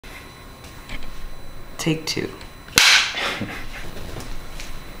Take two.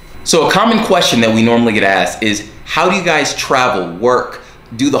 So a common question that we normally get asked is, how do you guys travel, work,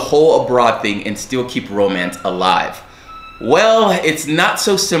 do the whole abroad thing and still keep romance alive? Well, it's not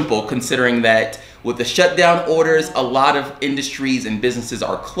so simple, considering that with the shutdown orders, a lot of industries and businesses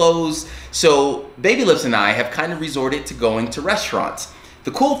are closed. So Baby Lips and I have kind of resorted to going to restaurants. The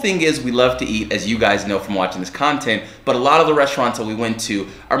cool thing is we love to eat, as you guys know from watching this content, but a lot of the restaurants that we went to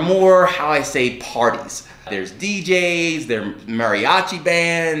are more, how I say, parties. There's DJs, there's mariachi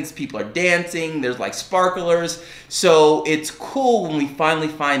bands, people are dancing, there's like sparklers. So it's cool when we finally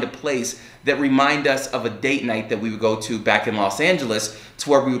find a place that remind us of a date night that we would go to back in Los Angeles, to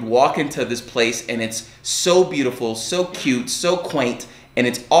where we would walk into this place and it's so beautiful, so cute, so quaint, and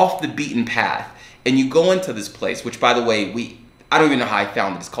it's off the beaten path. And you go into this place, which by the way, I don't even know how I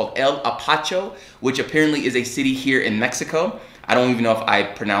found it. It's called El Apacho, which apparently is a city here in Mexico. I don't even know if I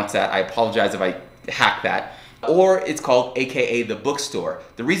pronounced that. I apologize if I hacked that. Or it's called AKA the bookstore.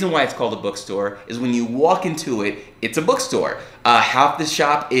 The reason why it's called a bookstore is when you walk into it, it's a bookstore. Half the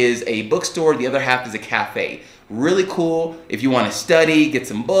shop is a bookstore, the other half is a cafe. Really cool if you want to study, get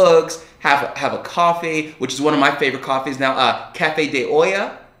some books, have a coffee, which is one of my favorite coffees now, Cafe de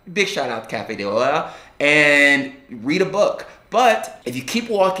Olla. Big shout out to Cafe de Olla. And read a book. But if you keep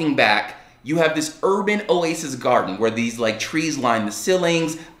walking back, you have this urban oasis garden where these like trees line the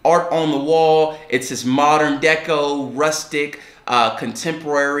ceilings, art on the wall. It's this modern deco, rustic,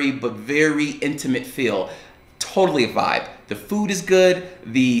 contemporary, but very intimate feel. Totally a vibe. The food is good.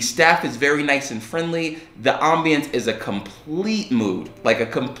 The staff is very nice and friendly. The ambience is a complete mood, like a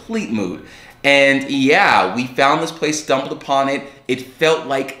complete mood. And yeah, we found this place, stumbled upon it. It felt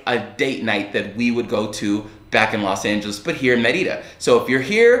like a date night that we would go to back in Los Angeles, but here in Merida. So if you're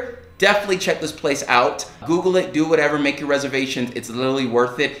here, definitely check this place out. Google it, do whatever, make your reservations. It's literally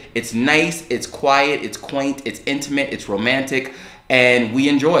worth it. It's nice, it's quiet, it's quaint, it's intimate, it's romantic, and we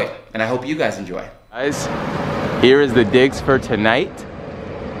enjoy. And I hope you guys enjoy. Guys, here is the digs for tonight.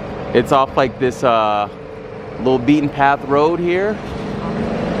 It's off like this little beaten path road here.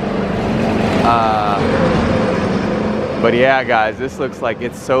 But yeah, guys, this looks like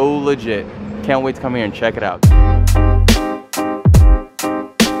it's so legit. Can't wait to come here and check it out.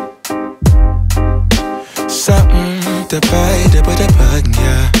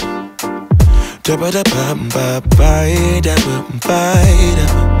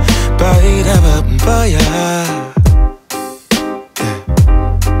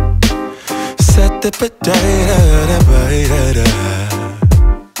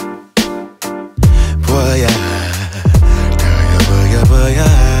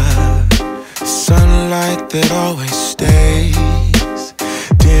 Sunlight that always stays,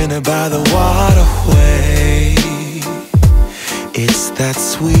 dinner by the waterway. It's that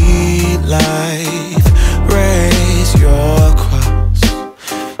sweet life. Raise your cross.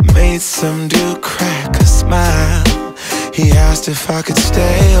 Made some dude crack a smile. He asked if I could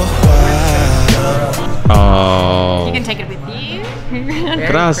stay a while. Oh. You can take it with you.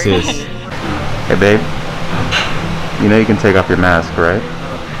 Gracias. Hey babe, you know you can take off your mask, right?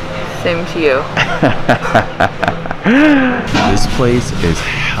 Same to you. This place is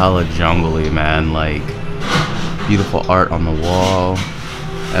hella jungly, man. Like, beautiful art on the wall.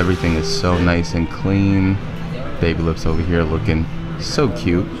 Everything is so nice and clean. Baby Lips over here looking so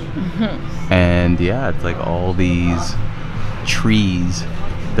cute. And yeah, it's like all these trees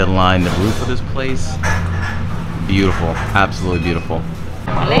that line the roof of this place. Beautiful, absolutely beautiful.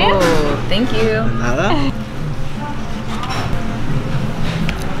 Oh, thank you.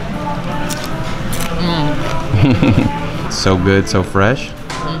 So good, so fresh.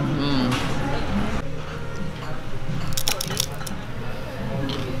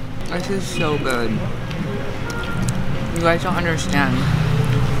 This is so good. You guys don't understand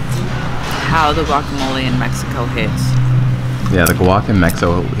how the guacamole in Mexico hits. Yeah, the guac in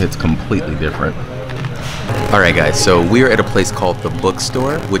Mexico hits completely different. All right, guys, so we are at a place called the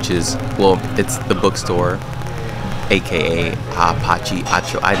Bookstore, which is, well, it's the bookstore, AKA Apache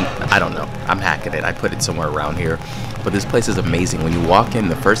Acho. I don't know. I'm hacking it. I put it somewhere around here. But this place is amazing. When you walk in,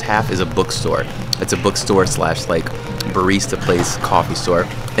 the first half is a bookstore. It's a bookstore slash like barista place, coffee store.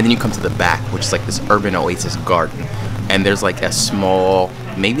 And then you come to the back, which is like this urban oasis garden. And there's like a small,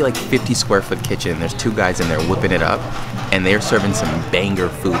 maybe like 50 square foot kitchen. There's two guys in there whipping it up. And they're serving some banger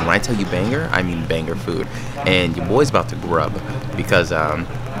food. When I tell you banger, I mean banger food. And your boy's about to grub because I'm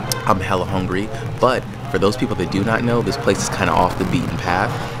hella hungry. But for those people that do not know, this place is kind of off the beaten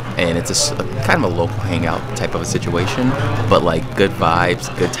path. And it's a kind of a local hangout type of a situation, but like good vibes,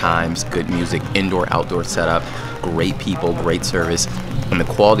 good times, good music, indoor, outdoor setup, great people, great service, And the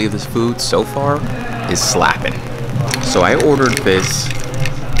quality of this food so far is slapping. So I ordered this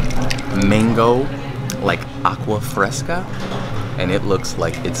mango, like aqua fresca, and it looks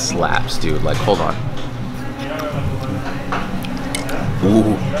like it slaps, dude. Like, hold on.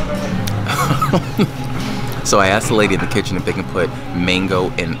 Ooh. So I asked the lady in the kitchen if they can put mango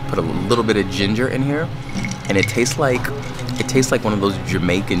and put a little bit of ginger in here, and it tastes like one of those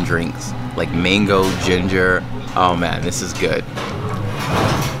Jamaican drinks, like mango, ginger. Oh man, this is good.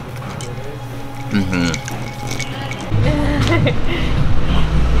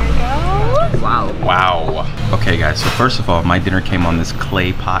 Wow. Wow. Okay guys, so first of all, my dinner came on this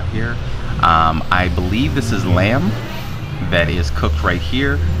clay pot here. I believe this is lamb that is cooked right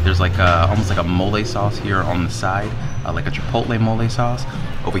here. There's like almost like a mole sauce here on the side, like a chipotle mole sauce.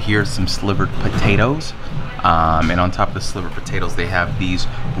 Over here, some slivered potatoes. And on top of the slivered potatoes, they have these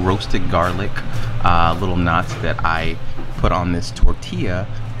roasted garlic little knots that I put on this tortilla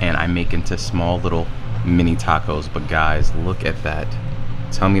and I make into small little mini tacos. But guys, look at that.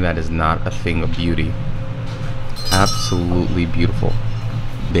 Tell me that is not a thing of beauty. Absolutely beautiful.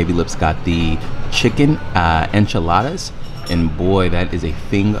 Baby Lips got the chicken enchiladas, and boy, that is a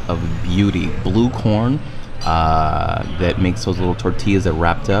thing of beauty. Blue corn that makes those little tortillas that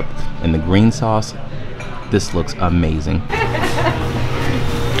wrapped up in the green sauce. This looks amazing. Here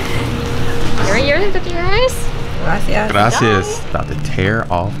are yours with your eyes. Gracias. Gracias. About to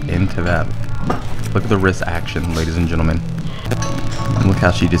tear off into that. Look at the wrist action, ladies and gentlemen. And look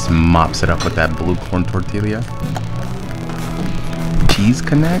how she just mops it up with that blue corn tortilla. Cheese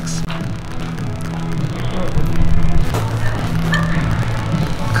connects.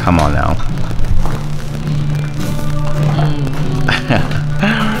 Come on now.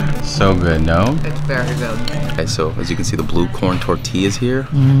 So good, no? It's very good. Okay, so as you can see, the blue corn tortillas here.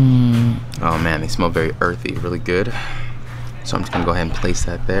 Oh man, they smell very earthy, really good. So I'm just gonna go ahead and place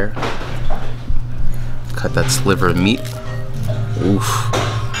that there. Cut that sliver of meat. Oof.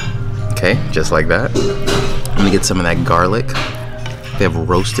 Okay, just like that. I'm gonna get some of that garlic. They have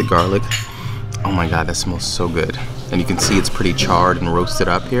roasted garlic. Oh my God, that smells so good. And you can see it's pretty charred and roasted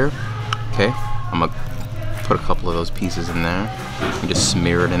up here. Okay, I'm gonna put a couple of those pieces in there and just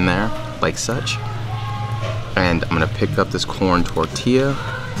smear it in there like such. And I'm gonna pick up this corn tortilla.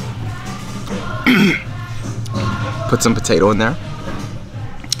 Put some potato in there.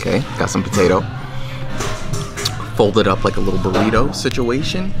 Okay, got some potato. Fold it up like a little burrito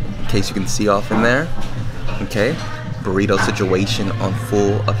situation, in case you can see off in there. Okay, burrito situation on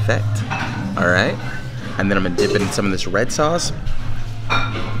full effect. All right, and then I'm gonna dip it in some of this red sauce.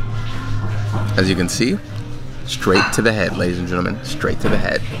 As you can see, straight to the head, ladies and gentlemen, straight to the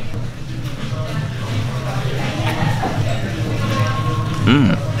head.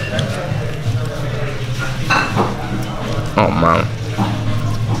 Oh man.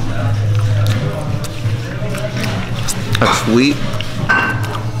 It's sweet,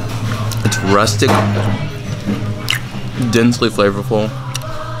 it's rustic, densely flavorful.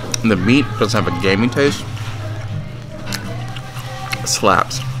 The meat doesn't have a gamey taste. It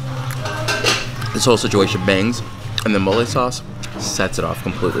slaps. This whole situation bangs, and the mole sauce sets it off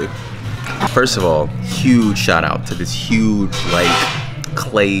completely. First of all, huge shout out to this huge like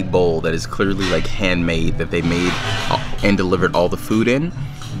clay bowl that is clearly like handmade, that they made and delivered all the food in.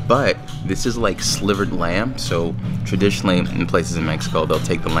 But this is like slivered lamb, so traditionally in places in Mexico, they'll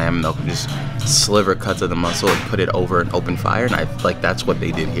take the lamb and they'll just sliver cuts of the muscle and put it over an open fire, and I feel like that's what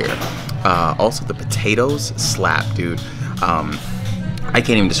they did here. Also, the potatoes slap, dude. I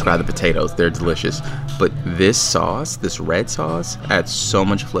can't even describe the potatoes, they're delicious. But this sauce, this red sauce, adds so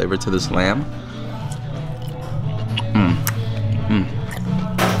much flavor to this lamb.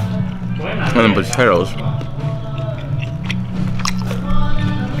 And the potatoes.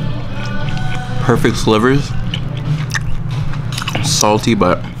 Perfect slivers. Salty,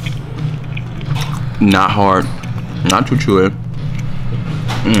 but not hard, not too chewy.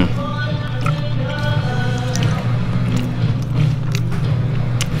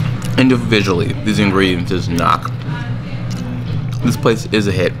 Individually, these ingredients just knock. This place is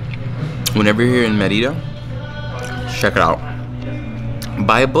a hit. Whenever you're here in Merida, check it out.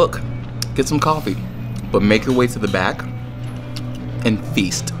 Buy a book, get some coffee, but make your way to the back and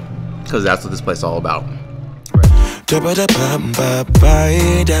feast, because that's what this place is all about.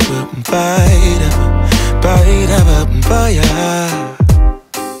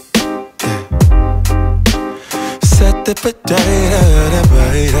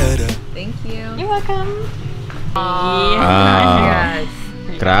 Thank you. You're welcome.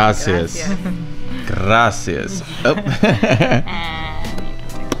 Gracias. Gracias. Oh.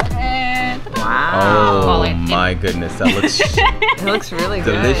 And Wow. Oh my goodness, that looks It looks really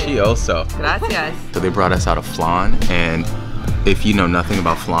good. delicioso. Gracias. So they brought us out a flan, and if you know nothing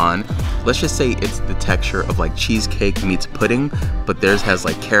about flan, let's just say it's the texture of like cheesecake meets pudding, but theirs has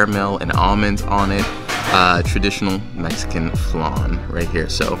like caramel and almonds on it. Traditional Mexican flan right here.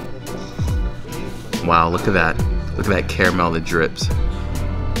 So, wow, look at that. Look at that caramel that drips.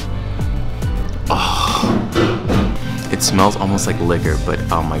 Oh, it smells almost like liquor, but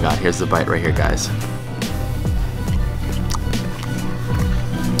oh my God, here's the bite right here, guys.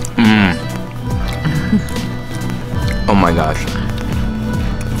 Oh my gosh.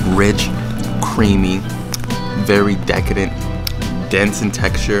 Rich, creamy, very decadent, dense in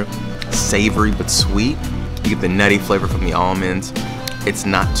texture, savory but sweet. You get the nutty flavor from the almonds. It's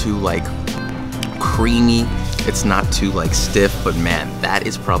not too like creamy. It's not too like stiff, but man, that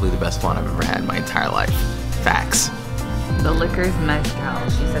is probably the best flan I've ever had in my entire life. Facts. The liquor's mezcal.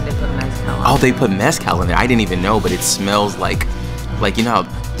 She said they put mezcal on. Oh, they put mezcal in there. I didn't even know, but it smells like you know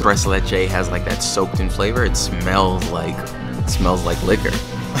how tres leche has like that soaked in flavor? It smells like liquor.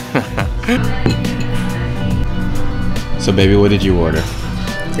 So baby, what did you order?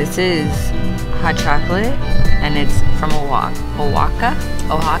 This is hot chocolate, and it's from Oaxaca.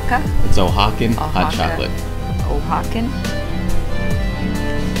 It's Oaxacan hot chocolate. Oaxacan.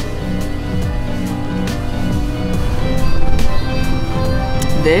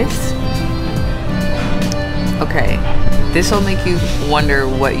 This, okay, this will make you wonder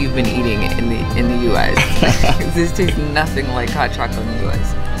what you've been eating in the U.S. This tastes nothing like hot chocolate in the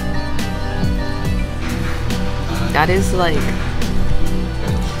U.S. That is like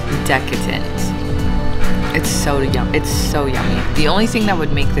decadent. It's so yum. It's so yummy. The only thing that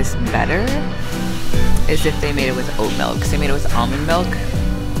would make this better is if they made it with oat milk. Because they made it with almond milk.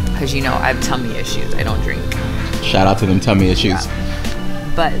 Because you know I have tummy issues. I don't drink. Shout out to them tummy issues. Yeah.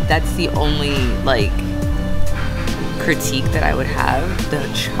 But that's the only like critique that I would have. The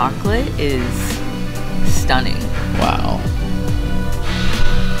chocolate is stunning. Wow.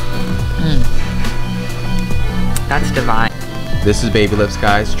 That's divine. This is Baby Lips,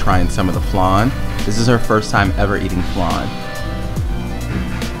 guys, trying some of the flan. This is her first time ever eating flan.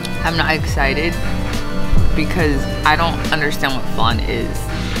 I'm not excited because I don't understand what flan is.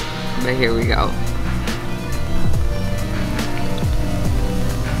 But here we go.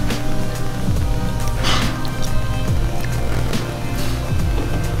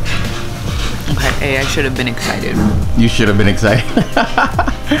 Okay, I should have been excited. You should have been excited.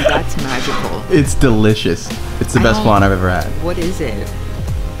 That's magical. It's delicious. It's the best flan I've ever had. What is it?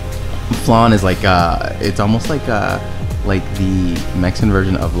 Flan is like it's almost like the Mexican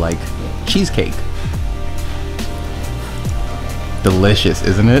version of like cheesecake. Delicious,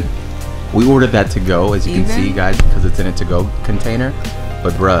 isn't it? We ordered that to go, as you can see, guys, because it's in a to-go container.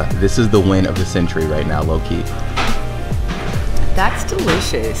 But bruh, this is the win of the century right now, low key. That's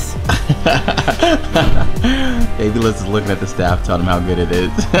delicious. Baby Liz is looking at the staff, telling them how good it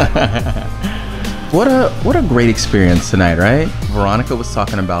is. What a great experience tonight, right? Veronica was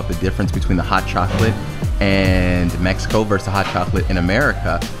talking about the difference between the hot chocolate and Mexico versus the hot chocolate in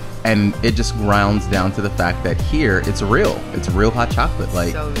America. And it just grounds down to the fact that here it's real hot chocolate.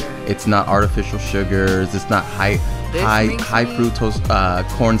 Like So good. it's not artificial sugars, it's not high fructose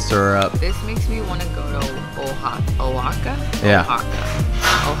corn syrup. This makes me want to go to Oaxaca. Yeah.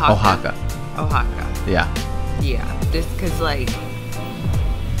 Oaxaca. Yeah. Yeah. This, cause like,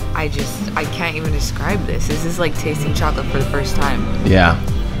 I can't even describe this. This is like tasting chocolate for the first time. Yeah.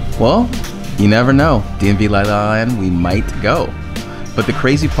 Well, you never know. DnV LaLaLand, we might go. But the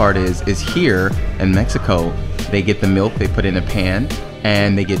crazy part is here in Mexico, they get the milk, they put it in a pan,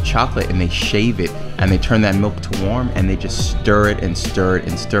 and they get chocolate and they shave it, and they turn that milk to warm, and they just stir it and stir it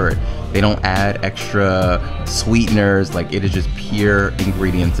and stir it. They don't add extra sweeteners, like it is just pure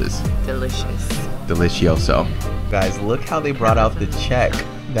ingredients. Delicious. Delicioso. Guys, look how they brought out the check.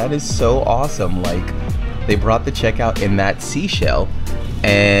 That is so awesome. Like, they brought the check out in that seashell,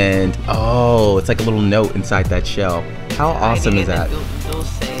 and oh, it's like a little note inside that shell. How awesome is that?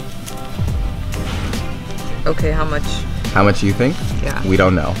 Okay, how much? How much do you think? Yeah. We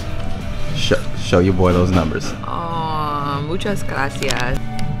don't know. Show your boy those numbers. Oh, muchas gracias.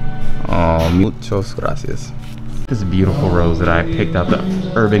 Oh, muchas gracias. This beautiful rose that I picked out the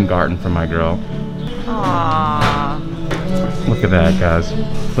urban garden for my girl. Aww. Look at that, guys.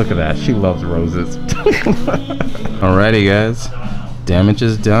 Look at that. She loves roses. Alrighty, guys. Damage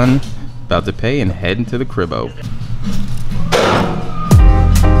is done. About to pay and head into the cribbo.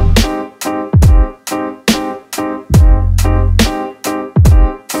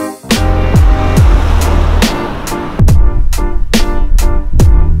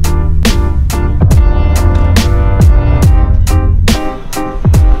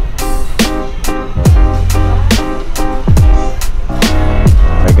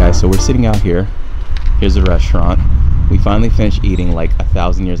 sitting out here. Here's the restaurant. We finally finished eating like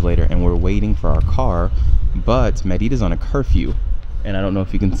 1,000 years later, and we're waiting for our car, but Merida's on a curfew. And I don't know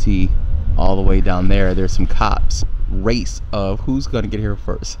if you can see all the way down there, there's some cops. Race of who's gonna get here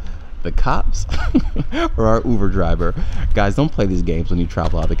first, the cops or our Uber driver. Guys, don't play these games when you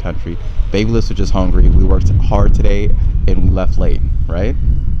travel out of the country. Baby lips are just hungry. We worked hard today and we left late, right?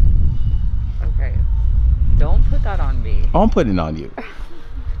 Okay, don't put that on me. I'm putting it on you.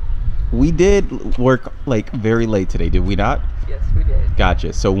 We did work like very late today, did we not? Yes, we did.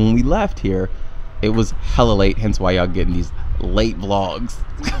 Gotcha. So when we left here, it was hella late, hence why y'all getting these late vlogs.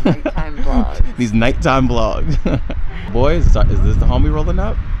 Nighttime vlogs. These nighttime vlogs. Boys, is this the homie rolling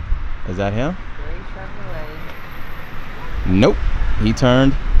up? Is that him? Nope, he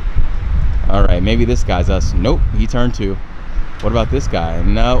turned. All right, maybe this guy's us. Nope, he turned too. What about this guy?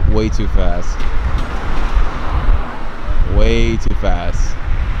 No, way too fast. Way too fast.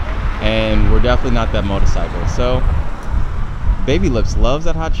 And we're definitely not that motorcycle. So, Baby Lips loves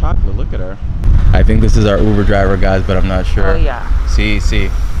that hot chocolate. Look at her. I think this is our Uber driver, guys, but I'm not sure. Oh, yeah. See.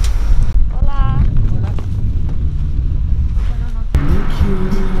 Hola.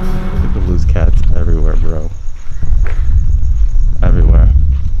 Look at the loose cats everywhere, bro. Everywhere.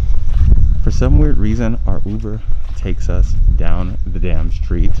 For some weird reason, our Uber takes us down the damn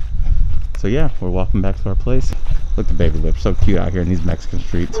street. So yeah, we're walking back to our place. Look at Baby Lips, so cute out here in these Mexican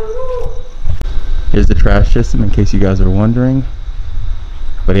streets. Here's the trash system in case you guys are wondering.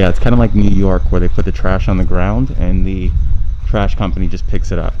 But yeah, it's kind of like New York where they put the trash on the ground and the trash company just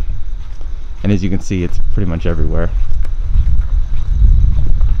picks it up. And as you can see, it's pretty much everywhere.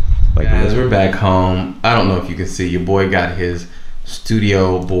 Like, guys, we're back home. I don't know if you can see, your boy got his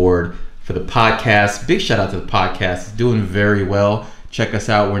studio board for the podcast. Big shout out to the podcast. It's doing very well. Check us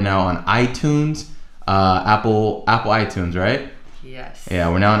out. We're now on iTunes, Apple iTunes, right? Yes. Yeah,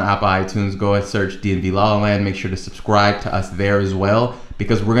 we're now on Apple iTunes. Go and search DnV LaLaLand. Make sure to subscribe to us there as well,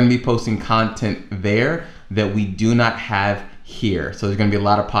 because we're going to be posting content there that we do not have here. So there's going to be a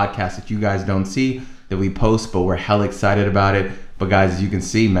lot of podcasts that you guys don't see that we post, but we're hella excited about it. But guys, as you can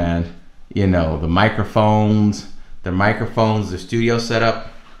see, man, you know, the microphones, the studio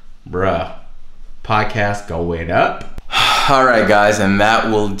setup, bruh, podcast going up. All right, guys, and that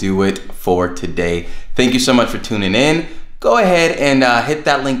will do it for today. Thank you so much for tuning in. Go ahead and hit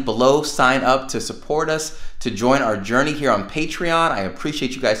that link below. Sign up to support us, to join our journey here on Patreon. I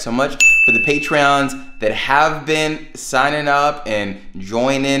appreciate you guys so much. For the Patreons that have been signing up and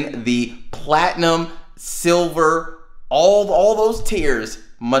joining the platinum, silver, all those tiers,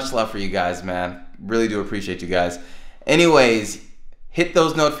 much love for you guys, man. Really do appreciate you guys. Anyways, hit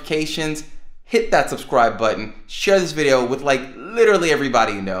those notifications, hit that subscribe button, share this video with like literally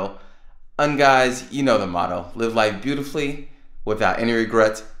everybody you know. And guys, you know the motto, live life beautifully without any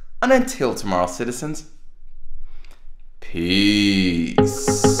regrets. And until tomorrow, citizens, peace.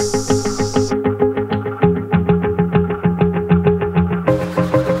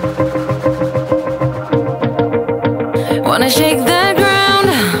 Wanna shake the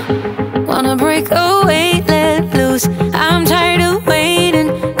ground, wanna break away, let loose. I'm tired of waiting,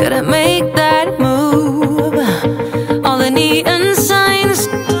 gotta make that move. All the neon signs,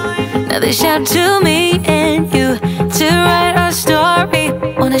 now they shout to me and you to write our story.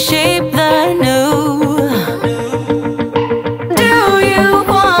 Wanna shape the